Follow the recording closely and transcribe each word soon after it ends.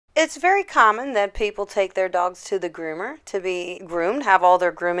It's very common that people take their dogs to the groomer to be groomed, have all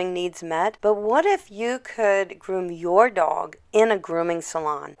their grooming needs met. But what if you could groom your dog in a grooming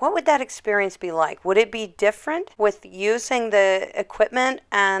salon? What would that experience be like? Would it be different with using the equipment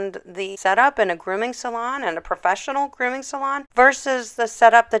and the setup in a grooming salon and a professional grooming salon versus the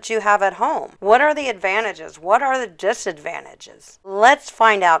setup that you have at home? What are the advantages? What are the disadvantages? Let's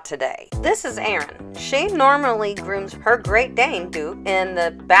find out today. This is Erin. She normally grooms her Great Dane, Duke, in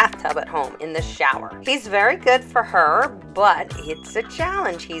the bathtub at home, in the shower. He's very good for her, but it's a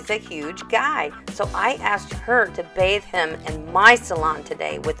challenge. He's a huge guy. So I asked her to bathe him in my salon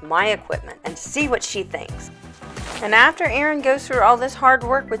today with my equipment and see what she thinks. And after Erin goes through all this hard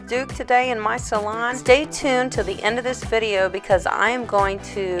work with Duke today in my salon, stay tuned to the end of this video because I am going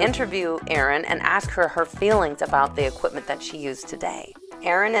to interview Erin and ask her her feelings about the equipment that she used today.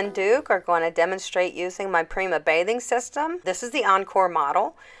 Erin and Duke are going to demonstrate using my Prima bathing system. This is the Encore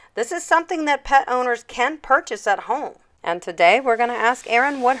model. This is something that pet owners can purchase at home. And today we're going to ask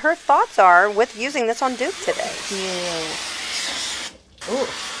Erin what her thoughts are with using this on Duke today. Ooh.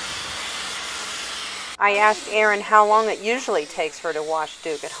 I asked Erin how long it usually takes her to wash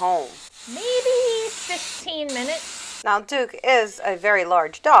Duke at home. Maybe 15 minutes. Now Duke is a very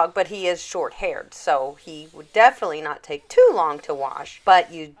large dog, but he is short-haired, so he would definitely not take too long to wash,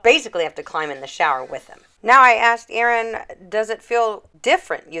 but you basically have to climb in the shower with him. Now I asked Erin, does it feel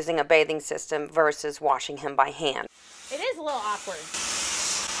different using a bathing system versus washing him by hand? It is a little awkward,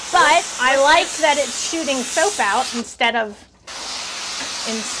 but I like that it's shooting soap out instead of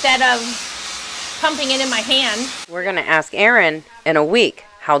pumping it in my hand. We're going to ask Erin in a week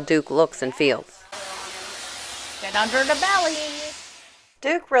how Duke looks and feels. Get under the belly.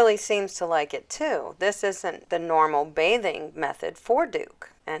 Duke really seems to like it too. This isn't the normal bathing method for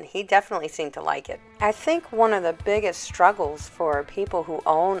Duke, and he definitely seemed to like it. I think one of the biggest struggles for people who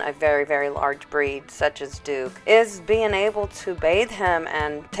own a very, very large breed such as Duke is being able to bathe him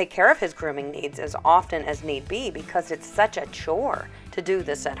and take care of his grooming needs as often as need be because it's such a chore to do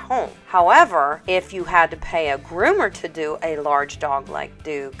this at home. However, if you had to pay a groomer to do a large dog like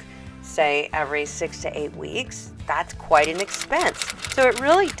Duke, say every 6 to 8 weeks, that's quite an expense. So it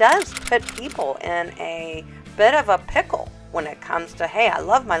really does put people in a bit of a pickle when it comes to, hey, I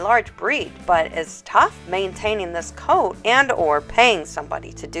love my large breed, but it's tough maintaining this coat and or paying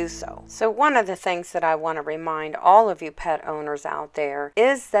somebody to do so. So one of the things that I want to remind all of you pet owners out there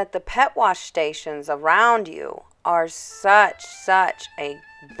is that the pet wash stations around you are such a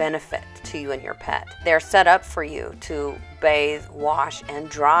benefit to you and your pet. They're set up for you to bathe, wash, and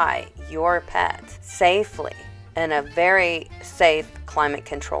dry your pet safely in a very safe,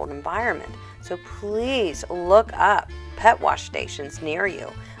 climate-controlled environment. So please look up pet wash stations near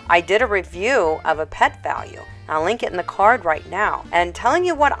you. I did a review of a Pet Value. I'll link it in the card right now, and telling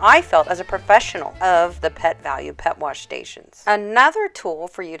you what I felt as a professional of the Pet Value pet wash stations. Another tool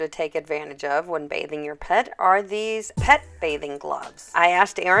for you to take advantage of when bathing your pet are these pet bathing gloves. I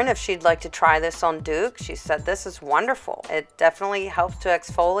asked Erin if she'd like to try this on Duke. She said this is wonderful. It definitely helps to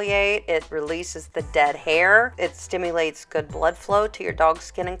exfoliate. It releases the dead hair. It stimulates good blood flow to your dog's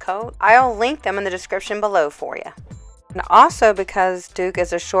skin and coat. I'll link them in the description below for you. And also, because Duke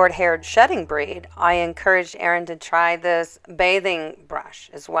is a short-haired shedding breed, I encouraged Erin to try this bathing brush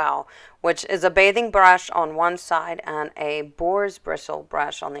as well, which is a bathing brush on one side and a Boar's bristle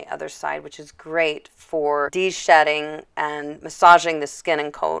brush on the other side, which is great for deshedding and massaging the skin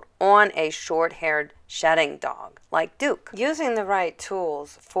and coat on a short-haired shedding dog like Duke. Using the right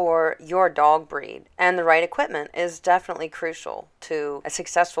tools for your dog breed and the right equipment is definitely crucial to a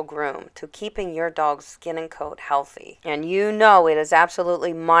successful groom, to keeping your dog's skin and coat healthy. And you know it is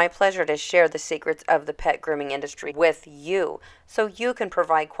absolutely my pleasure to share the secrets of the pet grooming industry with you, so you can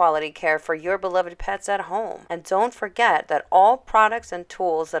provide quality care for your beloved pets at home. And don't forget that all products and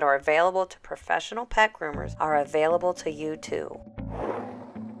tools that are available to professional pet groomers are available to you too.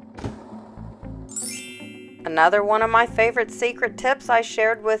 Another one of my favorite secret tips I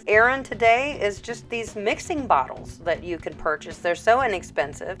shared with Erin today is just these mixing bottles that you can purchase. They're so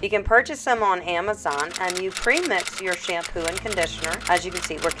inexpensive. You can purchase them on Amazon and you pre-mix your shampoo and conditioner. As you can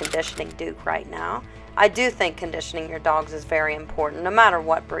see, we're conditioning Duke right now. I do think conditioning your dogs is very important, no matter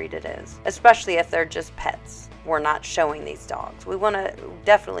what breed it is, especially if they're just pets. We're not showing these dogs. We want to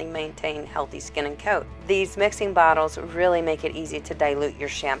definitely maintain healthy skin and coat. These mixing bottles really make it easy to dilute your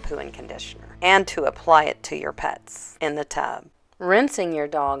shampoo and conditioner and to apply it to your pets in the tub. Rinsing your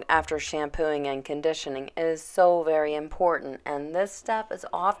dog after shampooing and conditioning is so very important, and this step is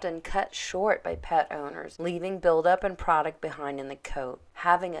often cut short by pet owners, leaving buildup and product behind in the coat.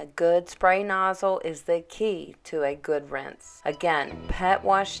 Having a good spray nozzle is the key to a good rinse. Again, pet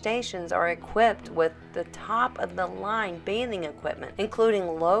wash stations are equipped with the top-of-the-line bathing equipment,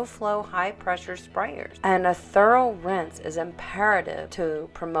 including low-flow, high-pressure sprayers. And a thorough rinse is imperative to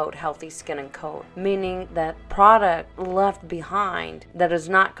promote healthy skin and coat, meaning that product left behind that is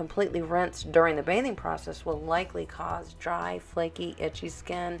not completely rinsed during the bathing process will likely cause dry, flaky, itchy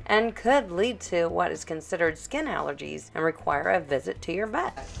skin and could lead to what is considered skin allergies and require a visit to your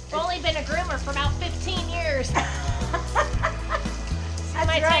vet. I've only been a groomer for about 15 years. See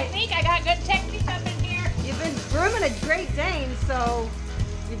my technique? I got good technique up in here. You've been grooming a Great Dane, so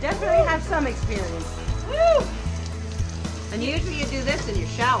you definitely have some experience. Woo! And usually you do this in your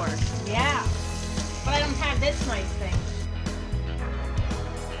shower. Yeah, but I don't have this nice thing.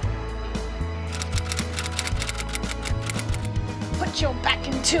 Put your back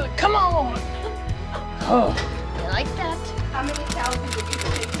into it. Come on. Oh, you like that? How many towels did you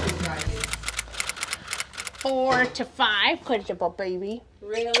take to dry you? 4 to 5, printable, baby.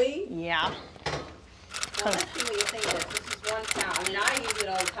 Really? Yeah. Well, let's see what you think of this. This is 1 towel. I mean, I use it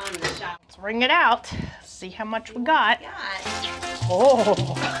all the time in the shower. Let's wring it out. See how much we got. God. Oh.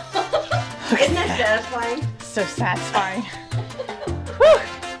 Isn't that satisfying? So satisfying. Whew.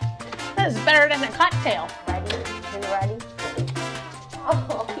 That is better than a cocktail. Ready? You ready?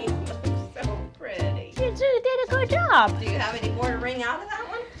 Oh, you look so pretty. You did a good job. Do you have any more to wring out of that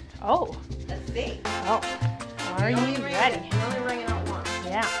one? Oh. Let's see. Oh. Are you ready? You only wring it out once.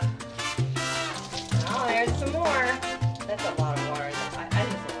 Yeah. Oh, there's some more. That's a lot of water. I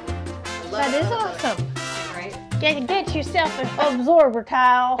need some. That is awesome. Right? Get yourself an absorber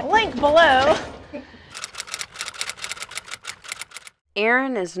towel. Link below.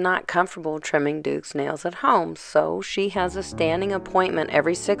 Erin is not comfortable trimming Duke's nails at home, so she has a standing appointment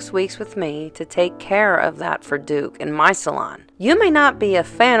every 6 weeks with me to take care of that for Duke in my salon. You may not be a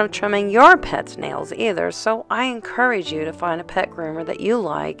fan of trimming your pet's nails either, so I encourage you to find a pet groomer that you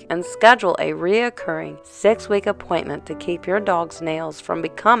like and schedule a reoccurring 6-week appointment to keep your dog's nails from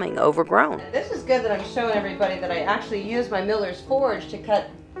becoming overgrown. This is good that I'm showing everybody that I actually use my Miller's Forge to cut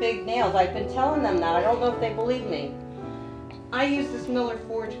big nails. I've been telling them that. I don't know if they believe me. I use this Miller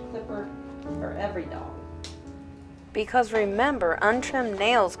Forge clipper for every dog. Because remember, untrimmed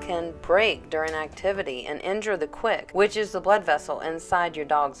nails can break during activity and injure the quick, which is the blood vessel inside your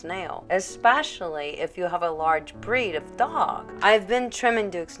dog's nail, especially if you have a large breed of dog. I've been trimming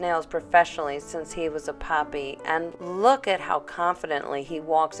Duke's nails professionally since he was a puppy, and look at how confidently he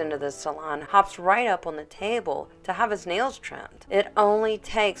walks into the salon, hops right up on the table to have his nails trimmed. It only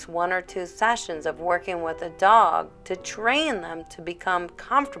takes 1 or 2 sessions of working with a dog to train them to become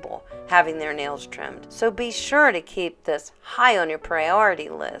comfortable having their nails trimmed. So be sure to keep this high on your priority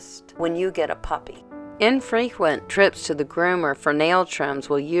list when you get a puppy. Infrequent trips to the groomer for nail trims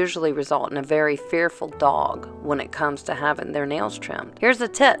will usually result in a very fearful dog when it comes to having their nails trimmed. Here's a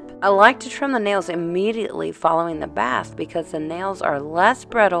tip. I like to trim the nails immediately following the bath because the nails are less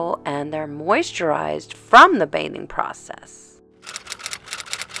brittle and they're moisturized from the bathing process.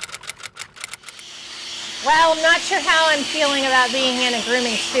 Well, I'm not sure how I'm feeling about being in a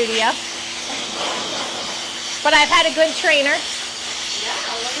grooming studio, but I've had a good trainer.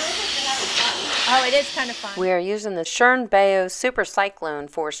 Oh, it is kind of fun. We are using the Shampoo Super Cyclone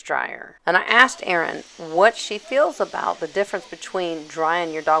Force Dryer. And I asked Erin what she feels about the difference between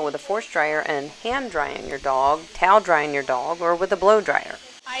drying your dog with a force dryer and hand drying your dog, towel drying your dog, or with a blow dryer.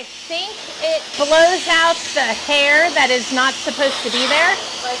 I think it blows out the hair that is not supposed to be there.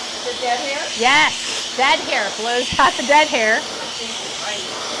 Like the dead hair? Yes, dead hair. Blows out the dead hair.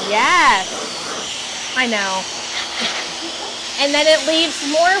 Yes, I know. And then it leaves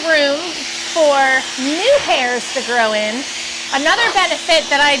more room for new hairs to grow in. Another benefit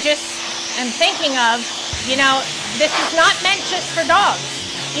that I just am thinking of, you know, this is not meant just for dogs.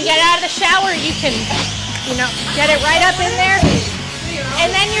 You get out of the shower, you can, you know, get it right up in there,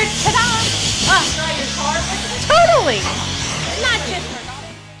 and then you're, ta-da! Totally! Not just for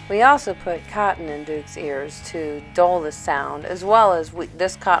dogs. We also put cotton in Duke's ears to dull the sound, as well as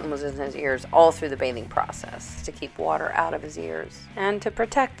this cotton was in his ears all through the bathing process to keep water out of his ears and to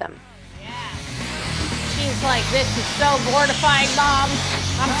protect them. Yeah. She's like, this is so mortifying, Mom.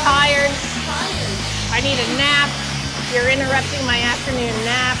 I'm tired. I need a nap. You're interrupting my afternoon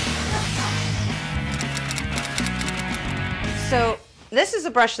nap. So this is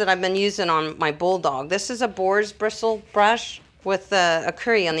a brush that I've been using on my bulldog. This is a Boar's bristle brush with a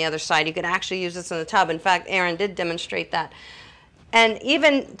curry on the other side. You could actually use this in the tub. In fact, Erin did demonstrate that. And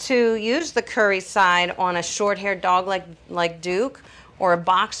even to use the curry side on a short-haired dog like Duke, or a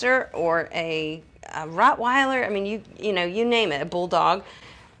boxer, or a a Rottweiler, I mean, you know, you name it, a bulldog.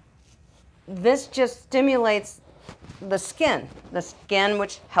 This just stimulates the skin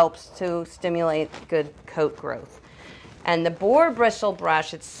which helps to stimulate good coat growth. And the Boar bristle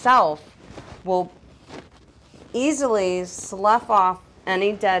brush itself will easily slough off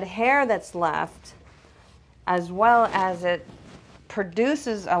any dead hair that's left, as well as it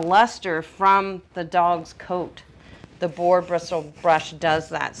produces a luster from the dog's coat. The Boar bristle brush does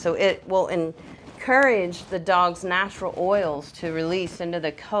that. So it will encourage the dog's natural oils to release into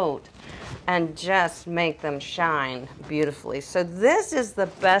the coat and just make them shine beautifully. So this is the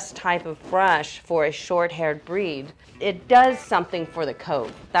best type of brush for a short-haired breed. It does something for the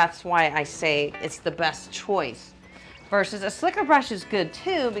coat. That's why I say it's the best choice. Versus a slicker brush is good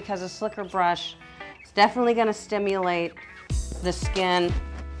too, because a slicker brush is definitely going to stimulate the skin,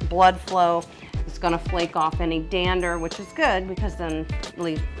 blood flow. It's going to flake off any dander, which is good because then it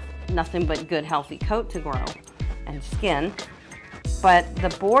leaves nothing but good healthy coat to grow and skin. But the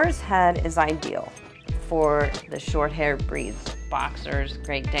Boar's head is ideal for the short-haired breeds. Boxers,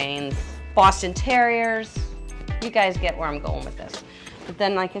 Great Danes, Boston Terriers. You guys get where I'm going with this. But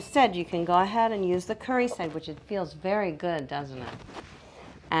then, like I said, you can go ahead and use the curry side, which it feels very good, doesn't it?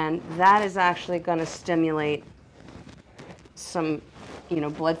 And that is actually going to stimulate some, you know,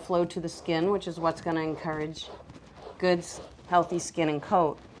 blood flow to the skin, which is what's going to encourage good, healthy skin and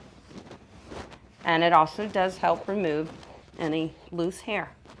coat. And it also does help remove any loose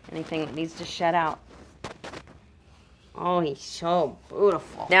hair, anything that needs to shed out. Oh, he's so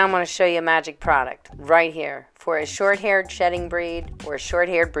beautiful. Now I'm going to show you a magic product right here for a short-haired shedding breed or a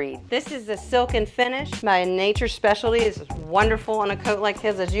short-haired breed. This is the Silk & Finish by Nature's Specialties. It's wonderful on a coat like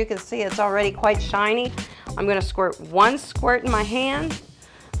his. As you can see, it's already quite shiny. I'm going to squirt one squirt in my hand.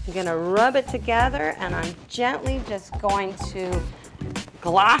 I'm going to rub it together, and I'm gently just going to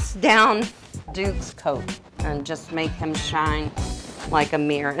gloss down Duke's coat and just make him shine like a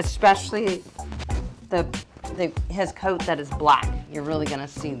mirror, especially his coat that is black. You're really going to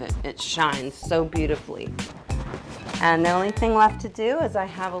see that it shines so beautifully. And the only thing left to do is I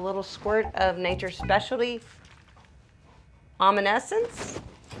have a little squirt of Nature's Specialty Almond Essence,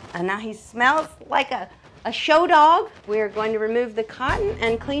 and now he smells like a show dog. We are going to remove the cotton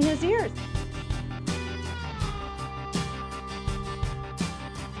and clean his ears.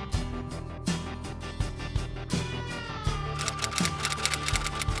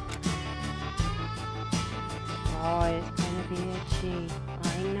 Oh, it's going to be itchy. I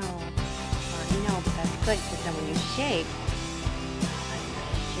know, but that's good because then when you shake,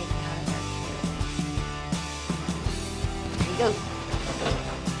 there he goes.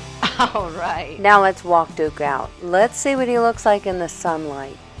 All right. Now let's walk Duke out. Let's see what he looks like in the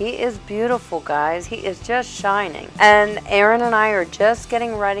sunlight. He is beautiful, guys. He is just shining. And Aaron and I are just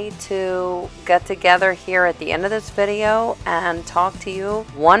getting ready to get together here at the end of this video and talk to you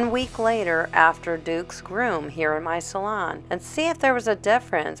 1 week later after Duke's groom here in my salon and see if there was a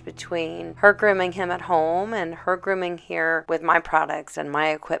difference between her grooming him at home and her grooming here with my products and my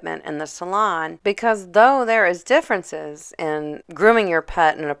equipment in the salon. Because though there is differences in grooming your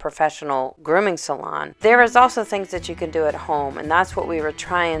pet in a professional grooming salon, there is also things that you can do at home, and that's what we were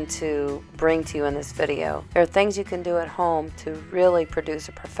trying to bring to you in this video. There are things you can do at home to really produce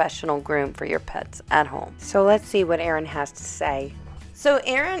a professional groom for your pets at home. So let's see what Aaron has to say. So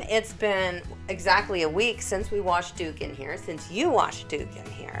Aaron, it's been exactly a week since we washed Duke in here, since you washed Duke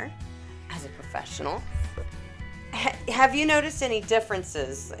in here as a professional. Have you noticed any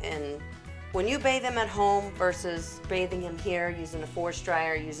differences in when you bathe him at home versus bathing him here using a force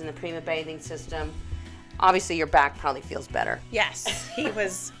dryer, using the Prima bathing system? Obviously, your back probably feels better. Yes, he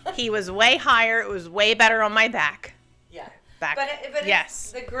was way higher. It was way better on my back. Yeah. Back. But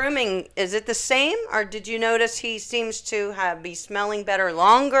yes. The grooming, is it the same, or did you notice he seems to be smelling better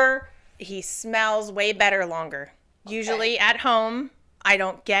longer? He smells way better longer. Okay. Usually at home, I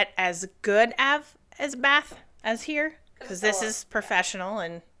don't get as good as bath as here because this is professional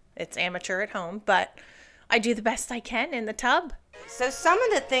and it's amateur at home. But I do the best I can in the tub. So some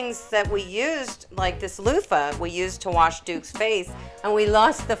of the things that we used, like this loofah, we used to wash Duke's face, and we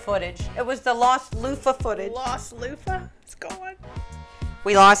lost the footage. It was the lost loofah footage. Lost loofah? It's gone.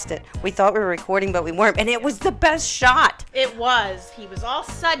 We lost it. We thought we were recording, but we weren't. And it was the best shot. It was. He was all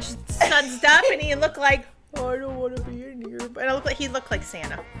sudsed up, and he looked like, oh, I don't want to be in here. But he looked like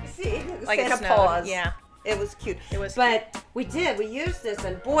Santa. See, like Santa paws. Yeah. It was cute. It was But cute. we used this,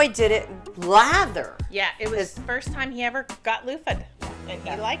 and boy, did it lather. Yeah, it was the first time he ever got loofah'd, and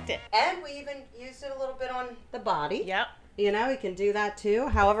he liked it. And we even used it a little bit on the body. Yep. You know, we can do that too.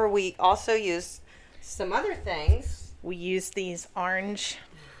 However, we also use some other things. We used these orange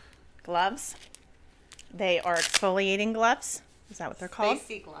gloves. They are exfoliating gloves. Is that what they're called?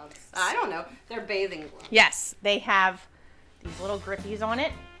 Spacey gloves. I don't know. They're bathing gloves. Yes, they have these little grippies on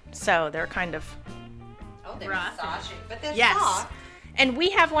it, so they're kind of they're rough. massaging, but they're Yes. soft. And we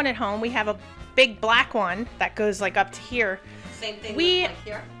have one at home. We have a big black one that goes like up to here. Same thing We- with like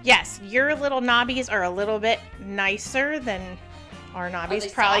here. Yes, your little knobbies are a little bit nicer than our knobbies, they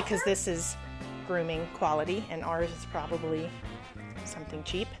probably because softer? this is grooming quality, and ours is probably something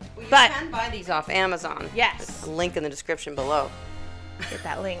cheap. Well, you But can buy these off Amazon. yes, There's a link in the description below. get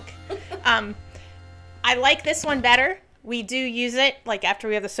that link. I like this one better. We do use it like after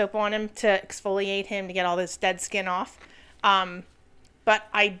we have the soap on him to exfoliate him to get all this dead skin off. But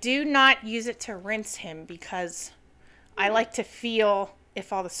I do not use it to rinse him because I like to feel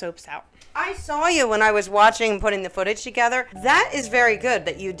if all the soap's out. I saw you when I was watching and putting the footage together. That is very good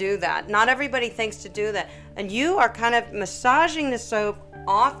that you do that. Not everybody thinks to do that. And you are kind of massaging the soap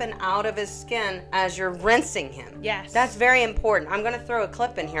off and out of his skin as you're rinsing him. Yes. That's very important. I'm going to throw a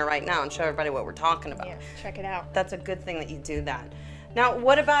clip in here right now and show everybody what we're talking about. Yeah, check it out. That's a good thing that you do that. Now,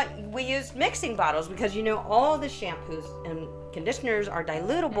 what about, we use mixing bottles because you know all the shampoos and conditioners are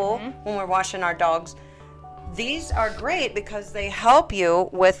dilutable when we're washing our dogs. These are great because they help you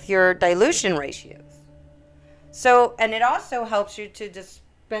with your dilution ratios. So, and it also helps you to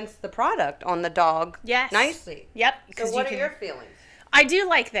dispense the product on the dog nicely. Yep. So what are your feelings? I do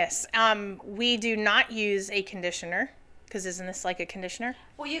like this. We do not use a conditioner because isn't this like a conditioner?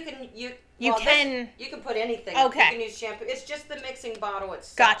 Well, you can put anything. Okay. You can use shampoo. It's just the mixing bottle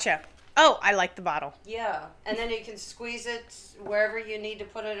itself. Gotcha. Oh, I like the bottle. Yeah, and then you can squeeze it wherever you need to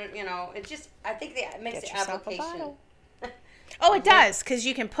put it. You know, it just, I think it makes the application. Oh, it does, because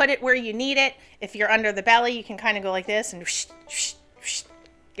you can put it where you need it. If you're under the belly, you can kind of go like this and whoosh, whoosh, whoosh,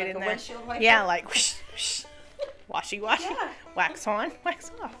 get Like in a there. windshield wiper? Yeah, like whoosh, whoosh. Washy, washy. Yeah. Wax on,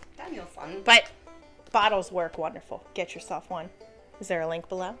 wax off. Daniel fun. But bottles work wonderful. Get yourself one. Is there a link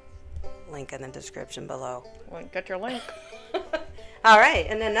below? Link in the description below. Well, get your link. All right,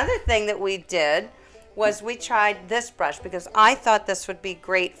 and another thing that we did was we tried this brush because I thought this would be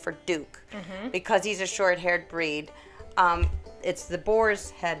great for Duke because he's a short-haired breed. It's the Boar's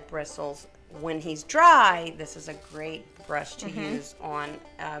head bristles. When he's dry, this is a great brush to use on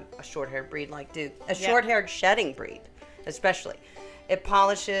a short-haired breed like Duke, a short-haired shedding breed especially. It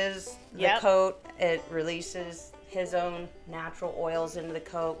polishes the coat. It releases his own natural oils into the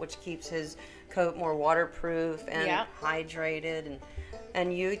coat, which keeps his coat more waterproof and hydrated.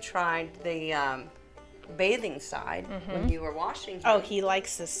 And you tried the bathing side when you were washing him. Oh, he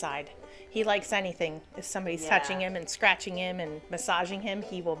likes this side. He likes anything. If somebody's touching him and scratching him and massaging him,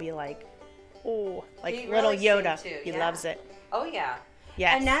 he will be like, oh, like He little really Yoda. seemed to, He yeah. loves it. Oh, yeah.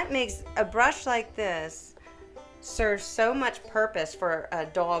 Yes. And that makes a brush like this serves so much purpose for a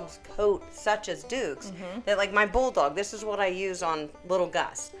dog's coat, such as Duke's, that like my bulldog, this is what I use on little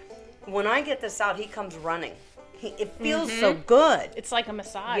Gus. When I get this out, he comes running. It feels so good. It's like a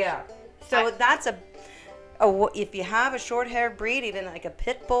massage. Yeah. So that's if you have a short-haired breed, even like a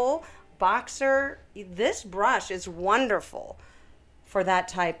pit bull, boxer, this brush is wonderful for that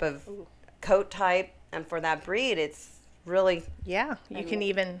type of coat type, and for that breed, it's really. Yeah. You can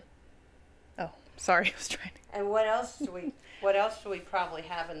even. Oh, sorry, I was trying to. And what else do we probably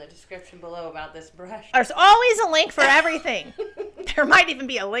have in the description below about this brush? There's always a link for everything. There might even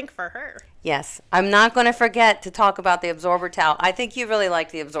be a link for her. Yes, I'm not going to forget to talk about the absorber towel. I think you really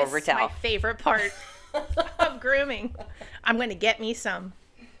like the absorber It's my towel. favorite part of grooming. I'm going to get me some.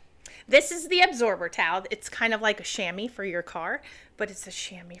 This is the absorber towel. It's kind of like a chamois for your car, but it's a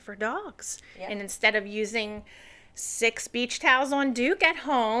chamois for dogs. Yeah. And instead of using 6 beach towels on Duke at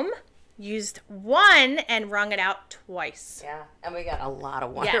home, used 1 and wrung it out twice. Yeah, and we got a lot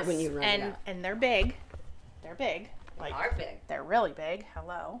of water when you run it out. And they're big. They're big. They are big. They're really big.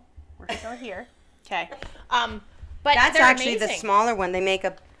 Hello. We're still here. Okay. But That's they're actually the amazing. smaller one. They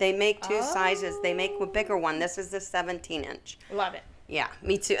make two sizes. They make a bigger one. This is the 17-inch. Love it. Yeah,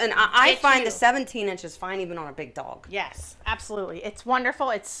 me too. And I Get find you. the 17-inch is fine even on a big dog. Yes, absolutely. It's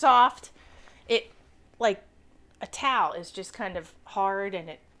wonderful. It's soft. It, like, a towel is just kind of hard and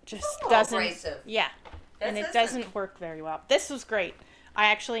it just doesn't. Abrasive. Yeah. And it isn't. doesn't work very well. This was great. I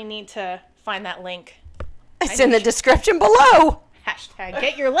actually need to find that link. It's in the description below. Hashtag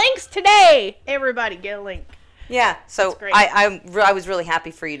get your links today. Everybody get a link. Yeah, so great. I was really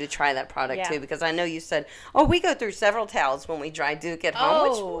happy for you to try that product Yeah. too, because I know you said, oh, we go through several towels when we dry Duke at home,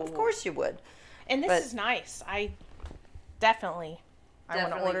 Oh. which of course you would. And this But- is nice. I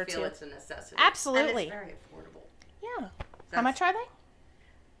want to order feel too. it's a necessity. Absolutely. And it's very affordable. Yeah. How much are they?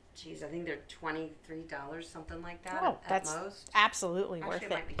 Geez, I think they're $23, something like that Oh, at that's most. absolutely Actually, worth it it.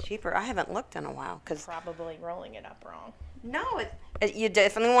 might be cheaper. I haven't looked in a while because Probably rolling it up wrong. no, you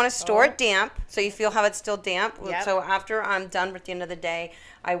definitely want to store Oh. it damp so you feel how it's still damp. Yep. So after I'm done at the end of the day,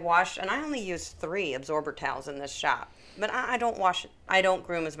 I wash, and I only use 3 absorber towels in this shop. But I don't wash. I don't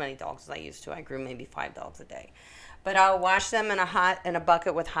groom as many dogs as I used to. I groom maybe 5 dogs a day. But I'll wash them in a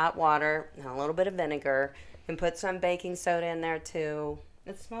bucket with hot water and a little bit of vinegar, and put some baking soda in there too.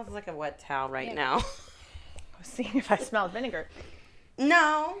 It smells like a wet towel right now. I was seeing if I smelled vinegar.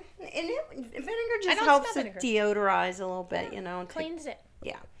 No, vinegar just don't helps smell it vinegar. deodorize a little bit, you know. And Cleans it.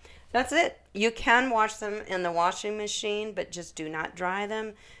 yeah, that's it. You can wash them in the washing machine, but just do not dry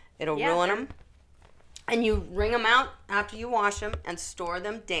them. It'll ruin them. And you wring them out after you wash them and store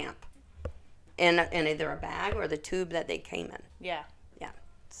them damp in either a bag or the tube that they came in. Yeah. Yeah.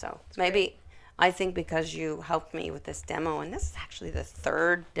 So maybe I think because you helped me with this demo, and this is actually the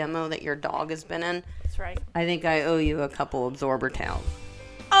 3rd demo that your dog has been in. That's right. I think I owe you a couple absorber towels.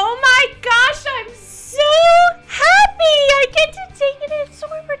 Oh my gosh, I'm so happy I get to take an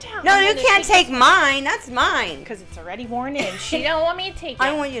absorber towel. No, you can't take mine. That's mine. Because it's already worn in. She don't want me to take it.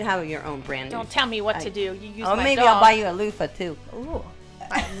 I want you to have your own brand new. Don't tell me what to do. You use Oh, my maybe dog. I'll buy you a loofah too. Ooh.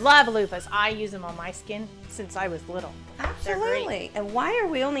 I love loofahs. I use them on my skin since I was little. They're great. Absolutely. And why are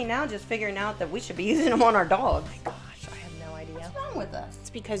we only now just figuring out that we should be using them on our dogs? Gosh, I have no idea. What's wrong with us? It's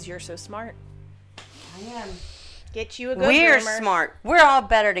because you're so smart. I am. Get you a good We're groomer. smart. We're all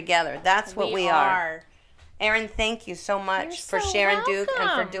better together. That's what we are. are. Erin, thank you so much You're for so sharing Duke and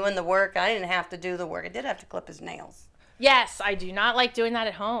for welcome. doing the work. I didn't have to do the work. I did have to clip his nails. Yes, I do not like doing that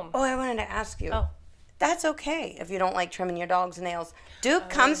at home. Oh, I wanted to ask you. Oh. That's okay if you don't like trimming your dog's nails. Duke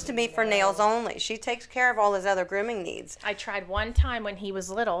comes to me for nails only. She takes care of all his other grooming needs. I tried one time when he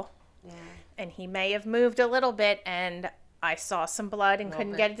was little, and he may have moved a little bit, and I saw some blood and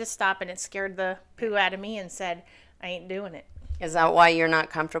couldn't get it to stop, and it scared the poo out of me and said, I ain't doing it. Is that why you're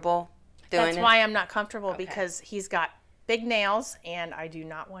not comfortable doing That's it? why I'm not comfortable, because he's got big nails, and I do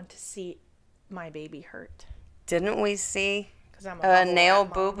not want to see my baby hurt. Didn't we see 'Cause I'm a bubble nail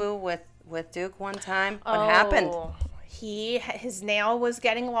wrap mom. boo-boo with Duke one time? What happened? His nail was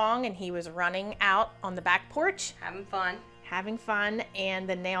getting long, and he was running out on the back porch, Having fun. and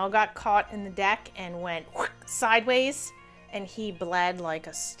the nail got caught in the deck and went sideways, and he bled like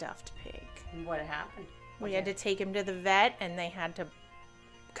a stuffed pig. What happened? We had to take him to the vet, and they had to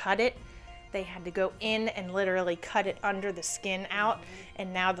cut it. They had to go in and literally cut it under the skin out,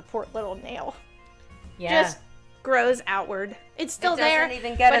 and now the poor little nail just grows outward. It's still there, It doesn't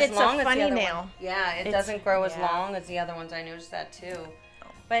even get but as it's long a as funny the other nail. one. Yeah, it It's- doesn't grow as yeah. long as the other ones. I noticed that too.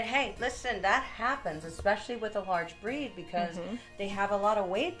 But hey, listen, that happens, especially with a large breed, because they have a lot of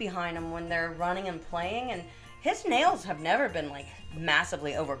weight behind them when they're running and playing. And his nails have never been like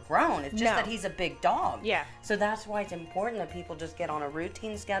massively overgrown. It's just No. that he's a big dog. Yeah. So that's why it's important that people just get on a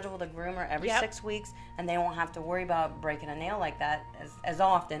routine schedule with a groomer every Yep. 6 weeks, and they won't have to worry about breaking a nail like that as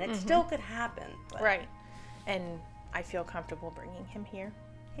often. It still could happen. But Right. And I feel comfortable bringing him here.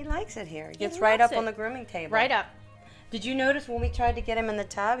 he likes it here. He gets right up loves on it. the grooming table. Right up. Did you notice when we tried to get him in the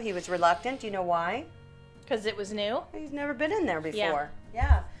tub, he was reluctant? Do you know why? Because it was new. He's never been in there Yeah. before.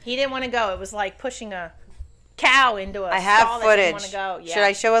 Yeah. He didn't want to go. It was like pushing a cow into a I have stall that didn't want footage. to go. Yeah. Should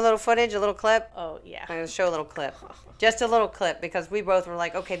I show a little footage, a little clip? Oh, yeah. I'm going to show a little clip. Just a little clip, because we both were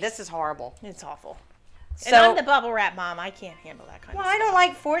like, okay, this is horrible. It's awful. So, And I'm the bubble wrap mom. I can't handle that kind well, of I stuff. don't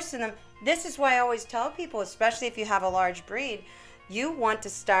like forcing them. This is why I always tell people, especially if you have a large breed, you want to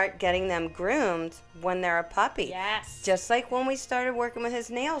start getting them groomed when they're a puppy. Yes. Just like when we started working with his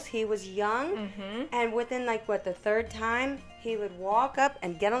nails, he was young, and within the 3rd time, he would walk up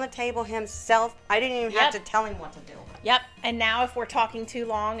and get on the table himself. I didn't even have to Yep. tell him what to do. Yep. And now if we're talking too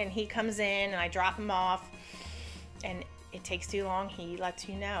long and he comes in and I drop him off and it takes too long, he lets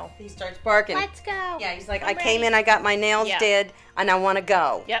you know. He starts barking. Let's go. Yeah, he's like, I'm I came ready." in, I got my nails Yeah. did, and I want to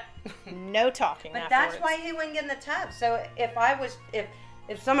go. Yep. No talking But afterwards. that's why he wouldn't get in the tub. So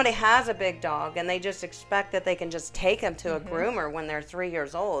if somebody has a big dog and they just expect that they can just take him to a groomer when they're 3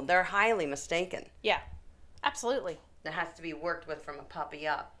 years old, they're highly mistaken. Yeah. Absolutely. It has to be worked with from a puppy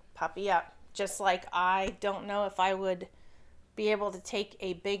up. Puppy up. Just like I don't know if I would be able to take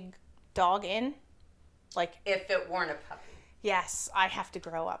a big dog in. Like, If it weren't a puppy. yes, I have to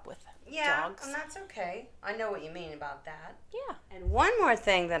grow up with dogs. and that's okay. I know what you mean about that. Yeah. And one more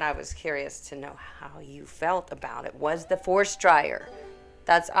thing that I was curious to know how you felt about it was the force dryer.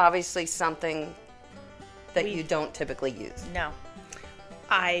 That's obviously something that you don't typically use. No.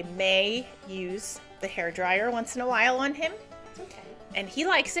 I may use the hair dryer once in a while on him, Okay. and he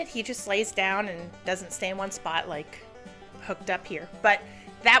likes it. He just lays down and doesn't stay in one spot, like hooked up here. But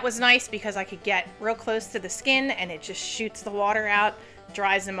that was nice because I could get real close to the skin and it just shoots the water out,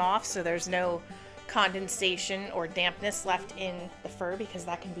 dries them off, so there's no condensation or dampness left in the fur, because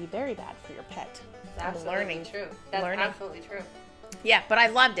that can be very bad for your pet. That's learning. true. That's absolutely true. Yeah, but I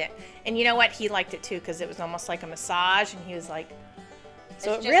loved it. And you know what? He liked it too, because it was almost like a massage, and he was like,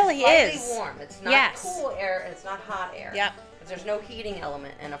 so it's it really is. It's warm. It's not cool air. It's not hot air. Yep. There's no heating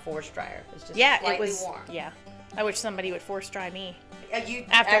element in a force dryer. It's just slightly warm. Yeah. I wish somebody would force dry me. You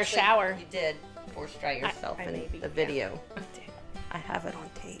after actually, a shower. You did force dry yourself in the video. Yeah. I did. I have it on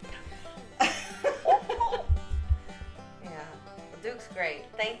tape. Yeah. Duke's great.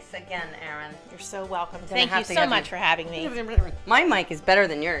 Thanks again, Erin. You're so welcome. Thank you so much for having me. My mic is better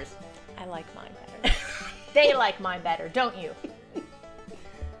than yours. I like mine better. They like mine better, don't you?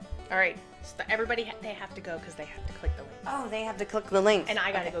 All right. So everybody, they have to go because they have to click the link. Oh, they have to click the link. And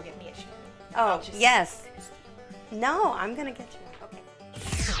I got to go get me a shampoo. Oh, yes. No, I'm going to get you one. Okay.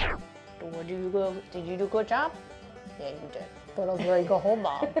 Did you do a good job? Yeah, you did. But I'm ready to go home,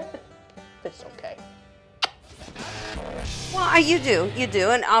 Mom. It's okay. Well, you do.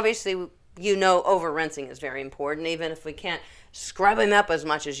 And obviously, you know, over rinsing is very important. Even if we can't scrub him up as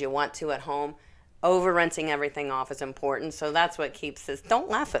much as you want to at home, over rinsing everything off is important. So that's what keeps this. Don't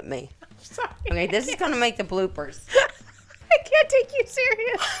laugh at me. I'm sorry. Okay, this is going to make the bloopers. I can't take you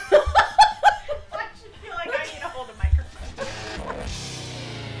serious. I should feel like I need to hold a microphone.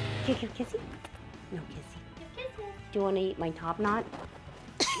 Kissy? No kissy. Do you want to eat my top knot?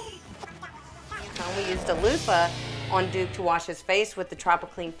 We used a loofah on Duke to wash his face with the Tropical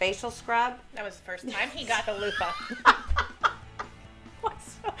Clean facial scrub. That was the first time he got the loofah.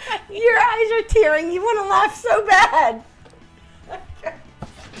 What's so funny? Your eyes are tearing. You want to laugh so bad.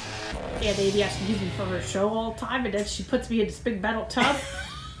 Yeah, baby has to use me for her show all the time, and then she puts me in this big metal tub.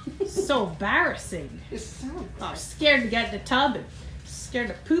 So embarrassing. I'm scared to get in the tub and scared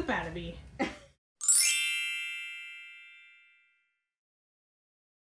to poop out of me.